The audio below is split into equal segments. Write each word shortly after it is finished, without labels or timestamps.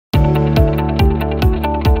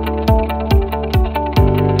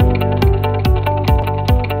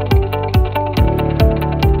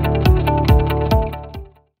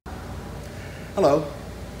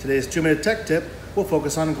Today's 2-minute tech tip will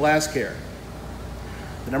focus on glass care.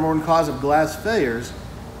 The number one cause of glass failures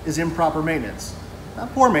is improper maintenance.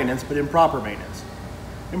 Not poor maintenance, but improper maintenance.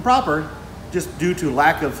 Improper just due to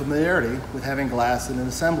lack of familiarity with having glass in an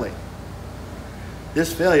assembly.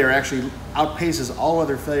 This failure actually outpaces all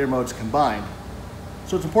other failure modes combined.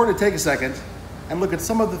 So it's important to take a second and look at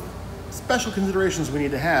some of the special considerations we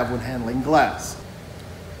need to have when handling glass.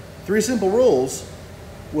 3 simple rules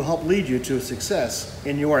will help lead you to success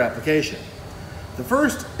in your application. The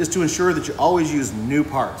first is to ensure that you always use new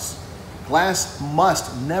parts. Glass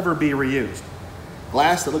must never be reused.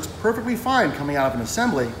 Glass that looks perfectly fine coming out of an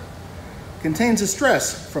assembly contains a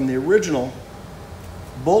stress from the original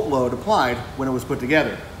bolt load applied when it was put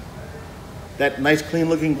together. That nice clean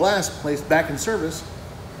looking glass placed back in service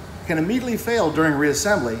can immediately fail during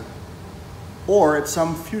reassembly or at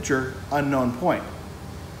some future unknown point.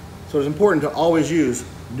 So it's important to always use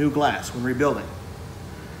new glass when rebuilding.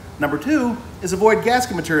 Number 2 is avoid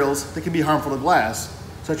gasket materials that can be harmful to glass,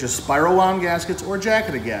 such as spiral wound gaskets or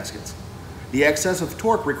jacketed gaskets. The excess of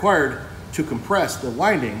torque required to compress the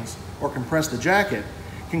windings or compress the jacket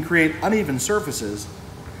can create uneven surfaces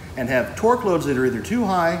and have torque loads that are either too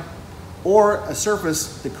high or a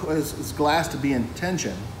surface that causes glass to be in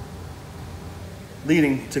tension,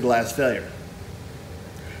 leading to glass failure.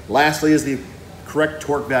 Lastly is the correct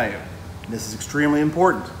torque value. This is extremely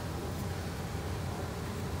important.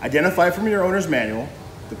 Identify from your owner's manual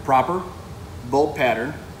the proper bolt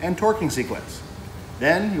pattern and torquing sequence.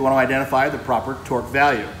 Then you want to identify the proper torque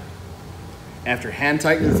value. After hand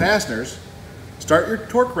tightening the fasteners, start your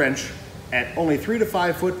torque wrench at only 3 to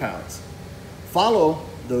 5 foot-pounds. Follow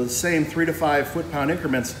those same 3 to 5 foot-pound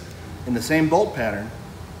increments in the same bolt pattern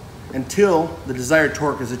until the desired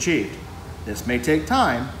torque is achieved. This may take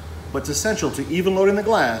time, but it's essential to even loading the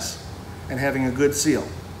glass and having a good seal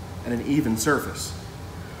and an even surface.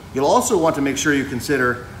 You'll also want to make sure you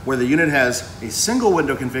consider whether the unit has a single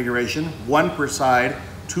window configuration, 1 per side,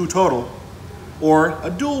 2 total, or a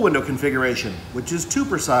dual window configuration, which is 2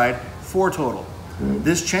 per side, 4 total.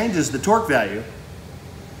 This changes the torque value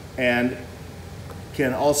and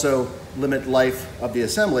can also limit life of the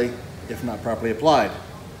assembly if not properly applied.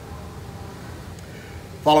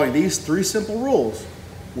 Following these 3 simple rules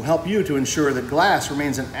will help you to ensure that glass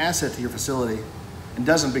remains an asset to your facility and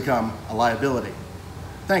doesn't become a liability.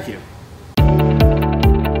 Thank you.